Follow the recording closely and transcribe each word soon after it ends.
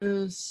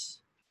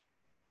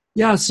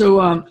Yeah,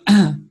 so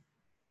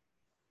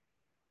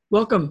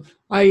welcome.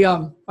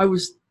 I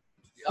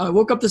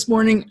woke up this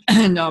morning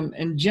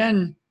and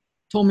Jen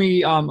told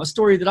me a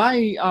story that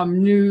I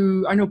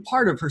know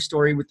part of her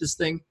story with this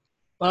thing,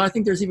 but I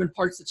think there's even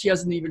parts that she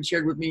hasn't even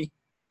shared with me.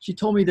 She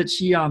told me that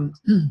she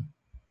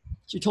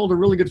told a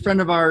really good friend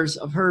of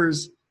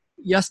hers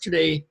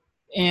yesterday,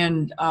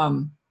 and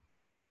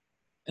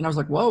and I was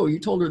like, "Whoa, you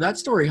told her that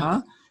story,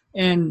 huh?"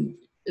 And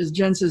as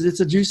Jen says,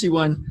 it's a juicy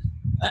one,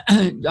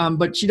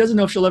 but she doesn't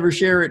know if she'll ever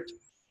share it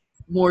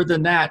more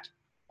than that.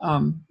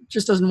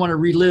 Just doesn't want to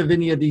relive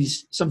any of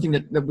these, something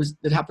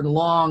that happened a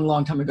long,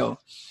 long time ago.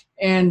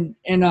 And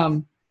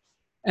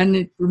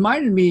it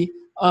reminded me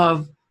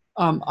of,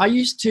 I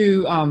used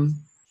to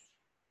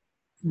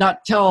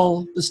not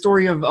tell the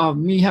story of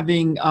me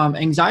having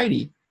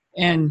anxiety,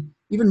 and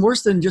even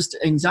worse than just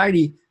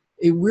anxiety,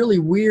 a really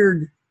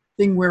weird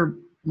thing where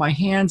my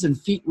hands and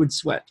feet would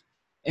sweat,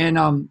 and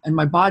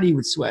my body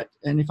would sweat.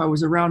 And if I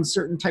was around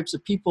certain types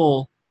of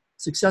people,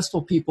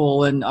 successful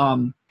people,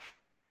 and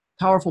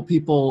powerful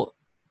people,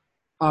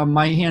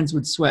 my hands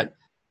would sweat.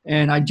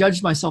 And I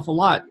judged myself a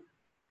lot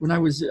when I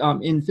was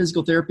in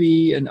physical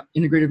therapy and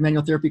integrative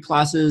manual therapy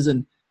classes.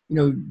 And,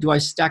 do I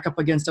stack up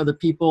against other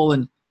people?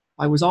 And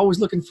I was always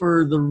looking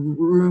for the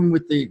room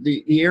with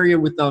the area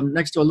with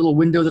next to a little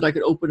window that I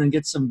could open and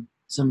get some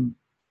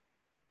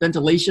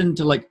ventilation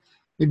to, like,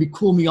 maybe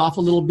cool me off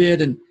a little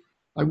bit. And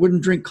I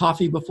wouldn't drink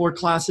coffee before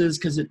classes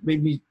because it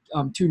made me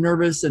too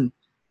nervous. And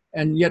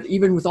yet,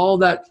 even with all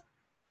that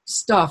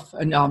stuff,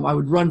 and I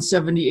would run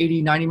 70,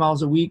 80, 90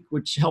 miles a week,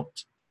 which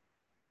helped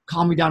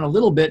calm me down a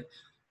little bit.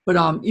 But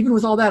even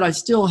with all that, I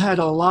still had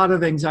a lot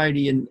of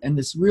anxiety and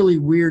this really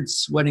weird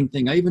sweating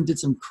thing. I even did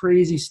some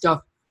crazy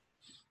stuff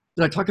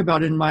that I talk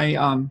about in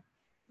my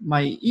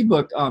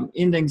ebook,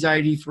 End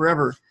Anxiety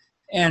Forever.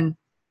 And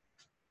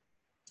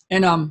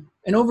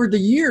over the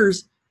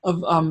years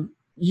of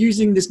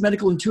using this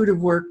medical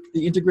intuitive work,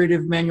 the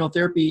integrative manual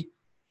therapy,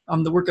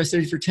 the work I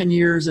studied for 10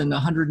 years and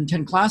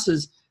 110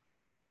 classes,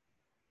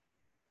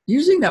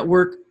 using that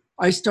work,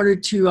 I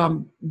started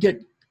to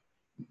get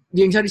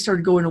the anxiety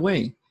started going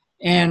away,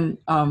 and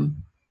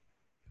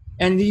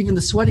even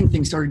the sweating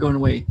thing started going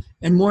away,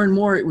 and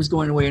more it was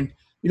going away. And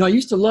I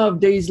used to love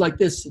days like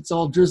this. It's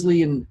all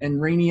drizzly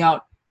and rainy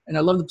out, and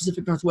I love the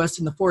Pacific Northwest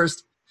and the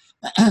forest.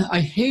 I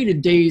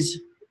hated days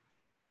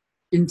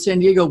in San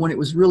Diego when it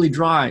was really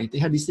dry. They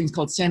had these things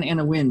called Santa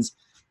Ana winds,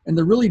 and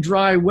the really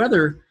dry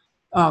weather,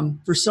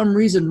 for some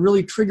reason,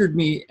 really triggered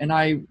me, and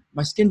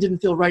my skin didn't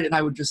feel right, and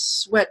I would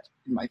just sweat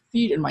in my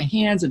feet and my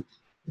hands. And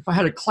if I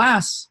had a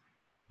class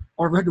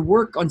or if I had to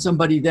work on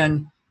somebody,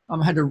 then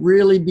I had to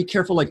really be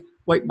careful, like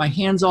wipe my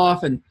hands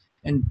off and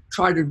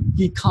try to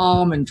be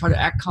calm and try to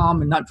act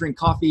calm and not drink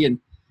coffee. And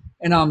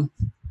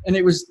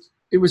it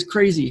was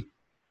crazy.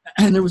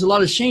 And there was a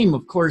lot of shame,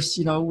 of course,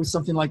 with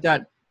something like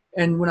that.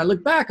 And when I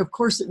look back, of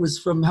course, it was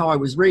from how I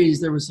was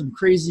raised. There was some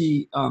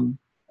crazy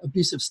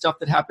abusive stuff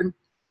that happened.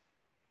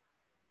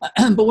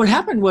 But what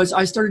happened was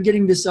I started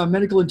getting this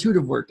medical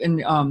intuitive work,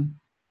 and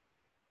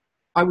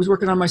I was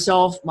working on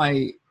myself.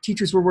 My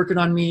teachers were working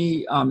on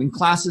me. In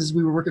classes,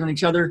 we were working on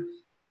each other,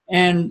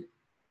 and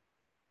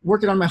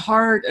working on my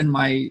heart and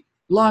my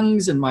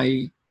lungs and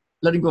my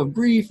letting go of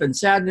grief and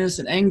sadness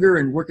and anger,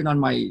 and working on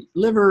my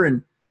liver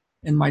and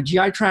my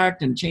GI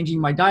tract and changing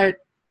my diet.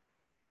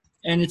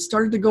 And it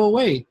started to go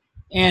away.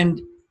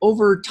 And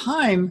over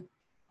time,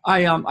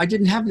 I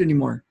didn't have it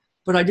anymore,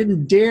 but I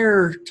didn't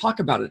dare talk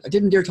about it.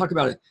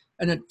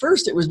 And at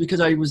first it was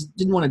because I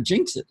didn't want to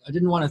jinx it. I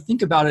didn't want to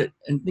think about it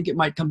and think it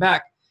might come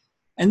back.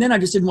 And then I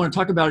just didn't want to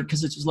talk about it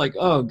because it was like,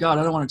 oh God,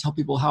 I don't want to tell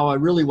people how I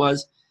really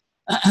was.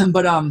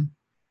 but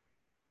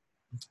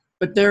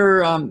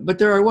there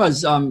I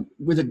was,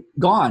 with it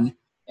gone.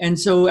 And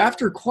so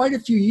after quite a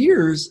few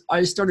years,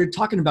 I started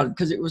talking about it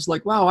because it was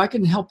like, wow, I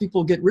can help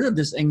people get rid of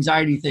this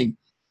anxiety thing.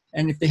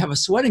 And if they have a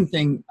sweating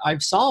thing,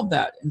 I've solved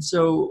that. And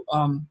so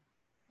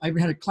I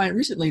even had a client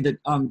recently that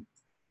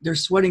their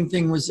sweating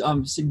thing was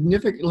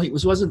significantly,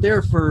 wasn't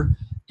there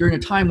during a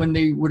time when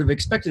they would have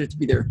expected it to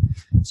be there.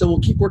 So we'll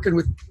keep working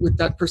with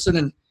that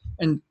person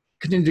and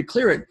continue to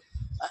clear it.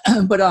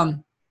 But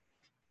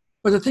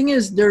the thing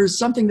is, there's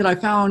something that I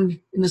found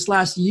in this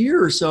last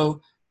year or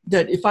so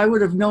that if I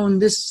would have known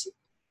this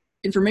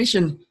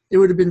information, it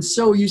would have been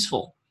so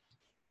useful.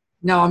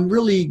 Now, I'm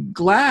really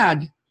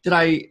glad that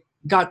I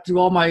got through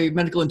all my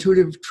medical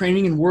intuitive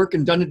training and work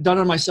and done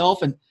on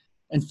myself and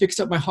fixed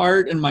up my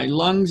heart and my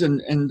lungs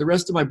and the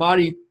rest of my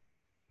body.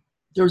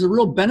 There was a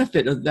real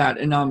benefit of that,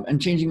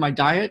 and changing my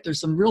diet. There's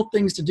some real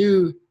things to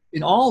do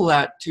in all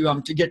that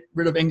to get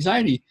rid of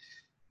anxiety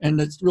and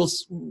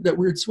that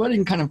weird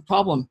sweating kind of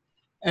problem.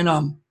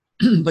 And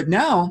but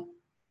now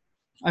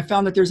I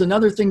found that there's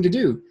another thing to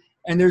do,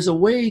 and there's a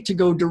way to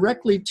go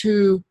directly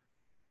to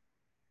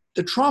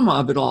the trauma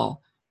of it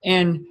all,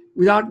 and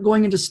without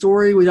going into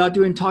story, without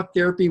doing talk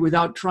therapy,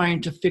 without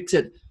trying to fix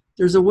it.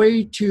 There's a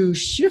way to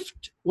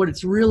shift what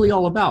it's really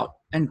all about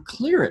and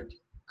clear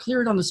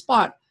it on the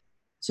spot,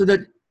 so that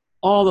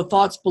all the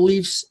thoughts,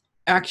 beliefs,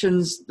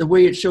 actions, the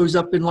way it shows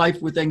up in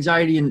life with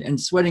anxiety and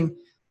sweating,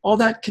 all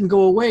that can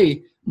go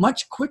away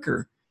much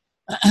quicker.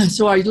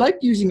 So I like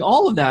using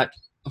all of that,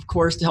 of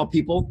course, to help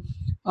people.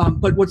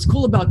 But what's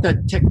cool about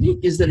that technique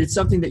is that it's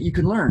something that you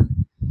can learn.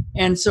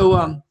 And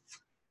so,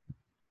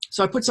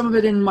 so I put some of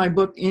it in my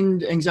book,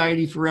 End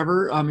Anxiety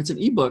Forever. It's an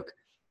ebook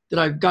that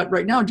I've got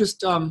right now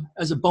just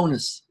as a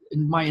bonus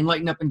in my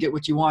Enlighten Up and Get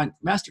What You Want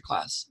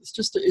masterclass. It's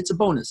just, it's a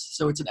bonus.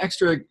 So it's an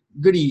extra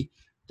goodie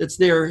that's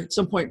there. At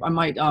some point I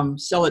might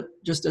sell it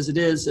just as it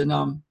is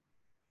and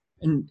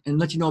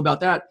let you know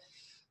about that.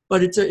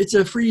 But it's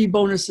a free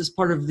bonus as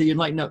part of the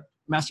Enlighten Up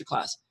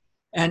masterclass.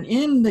 And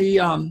in the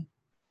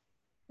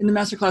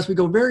masterclass, we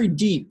go very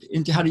deep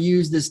into how to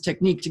use this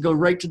technique to go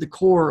right to the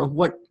core of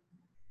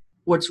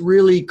what's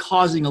really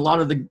causing a lot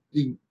of the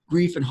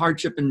grief and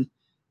hardship and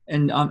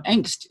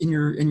angst in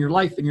your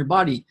life, in your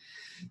body.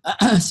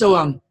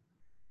 So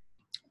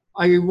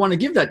I want to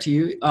give that to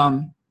you,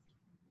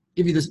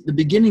 give you the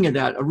beginning of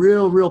that, a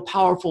real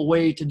powerful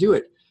way to do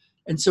it.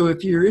 And so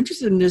if you're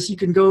interested in this, you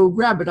can go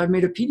grab it. I've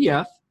made a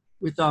PDF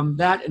with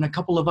that and a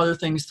couple of other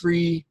things,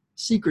 3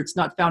 secrets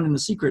not found in the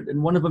secret.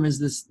 And one of them is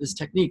this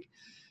technique.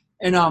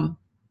 And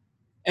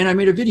I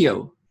made a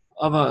video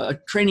of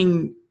a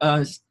training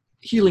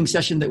healing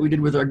session that we did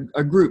with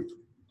our group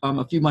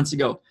a few months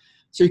ago.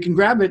 So you can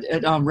grab it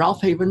at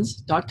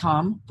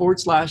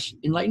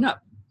ralphhavens.com/enlightenup.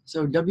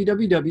 So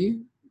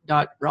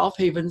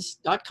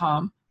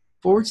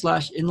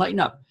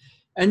www.ralphhavens.com/enlightenup.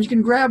 And you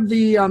can grab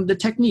the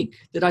technique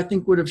that I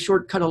think would have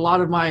shortcut a lot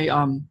of my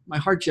my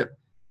hardship.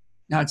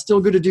 Now it's still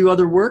good to do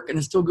other work, and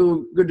it's still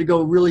good to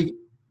go really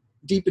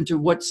deep into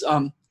what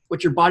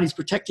your body's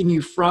protecting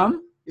you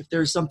from, if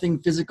there's something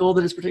physical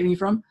that is protecting you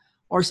from,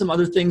 or some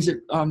other things that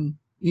you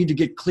need to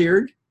get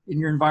cleared in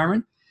your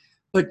environment.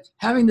 But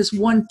having this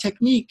one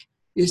technique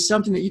is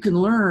something that you can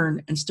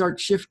learn and start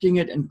shifting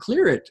it and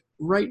clear it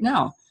right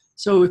now.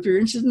 So if you're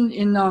interested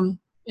in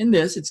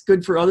this, it's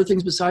good for other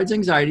things besides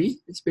anxiety.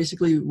 It's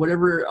basically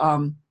whatever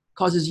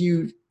causes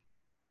you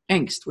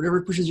angst,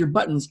 whatever pushes your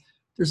buttons,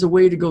 there's a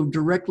way to go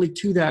directly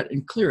to that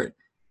and clear it.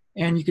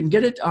 And you can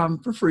get it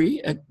for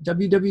free at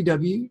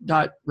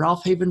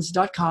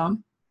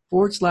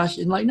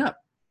www.ralphhavens.com/enlightenup.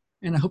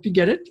 And I hope you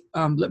get it.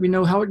 Let me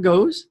know how it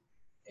goes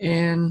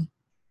and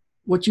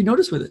what you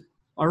notice with it.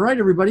 All right,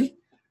 everybody,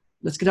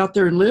 let's get out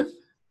there and live.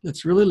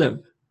 Let's really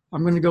live.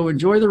 I'm going to go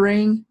enjoy the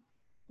rain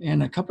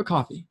and a cup of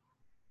coffee.